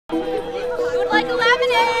Would like a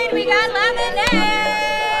lemonade? We got lemonade!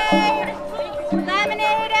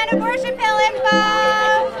 Lemonade and abortion pill info!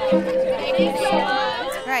 Thank you so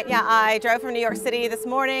much. Right, yeah, I drove from New York City this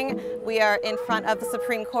morning. We are in front of the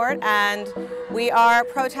Supreme Court and we are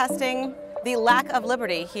protesting the lack of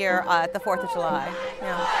liberty here at the 4th of July.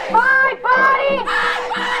 Yeah. My body!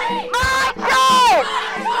 My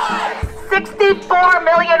choice! 64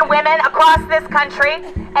 million women across this country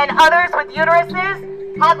and others with uteruses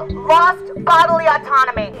have lost bodily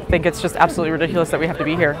autonomy. I think it's just absolutely ridiculous that we have to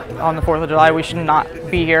be here on the 4th of July. We should not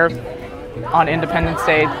be here on Independence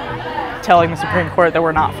Day telling the Supreme Court that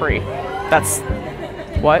we're not free. That's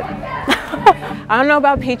what? I don't know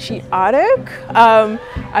about patriotic.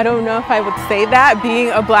 I don't know if I would say that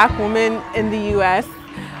being a black woman in the US,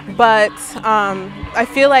 but I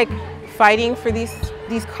feel like fighting for these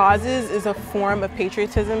causes is a form of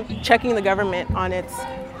patriotism, checking the government on its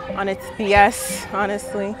BS,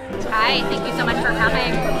 honestly. Hi, thank you so much for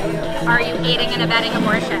coming. Are you aiding and abetting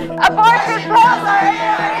abortion? Abortion pills are in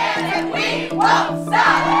our hands and we won't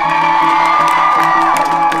stop!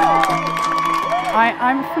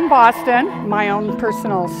 I'm from Boston. My own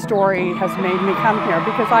personal story has made me come here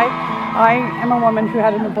because I am a woman who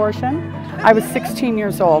had an abortion. I was 16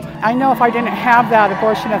 years old. I know if I didn't have that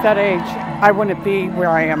abortion at that age, I wouldn't be where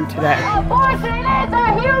I am today. Abortion is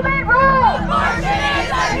a human right! Abortion is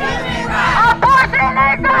a human right! Abortion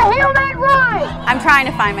is a human right! I'm trying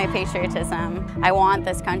to find my patriotism. I want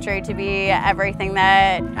this country to be everything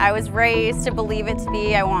that I was raised to believe it to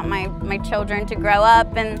be. I want my children to grow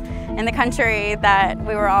up in the country that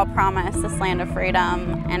we were all promised, this land of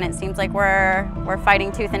freedom. And it seems like we're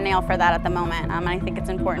fighting tooth and nail for that at the moment. And I think it's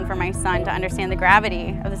important for my son to understand the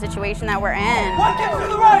gravity of the situation that we're in. What gives you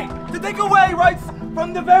the right to take away rights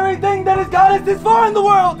from the very thing that has got us this far in the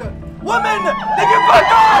world? Women, they can put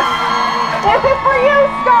us! This is for you,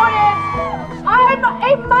 SCOTUS! I'm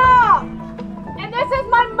a mom! And this is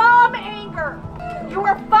my mom anger! You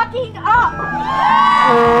are fucking up!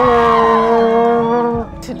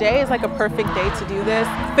 Today is like a perfect day to do this.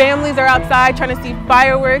 Families are outside trying to see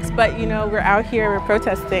fireworks, but you know, we're out here, we're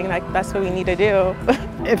protesting, like that's what we need to do.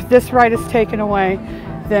 If this right is taken away,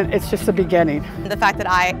 then it's just the beginning. The fact that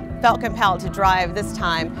I felt compelled to drive this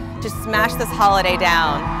time to smash this holiday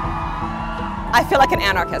down, I feel like an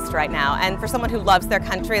anarchist right now, and for someone who loves their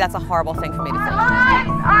country, that's a horrible thing for me to say. Our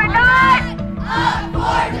lives are not up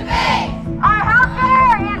for debate! Our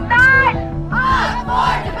healthcare is not up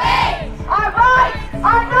for debate! Our rights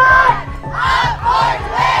are not up for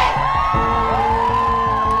debate!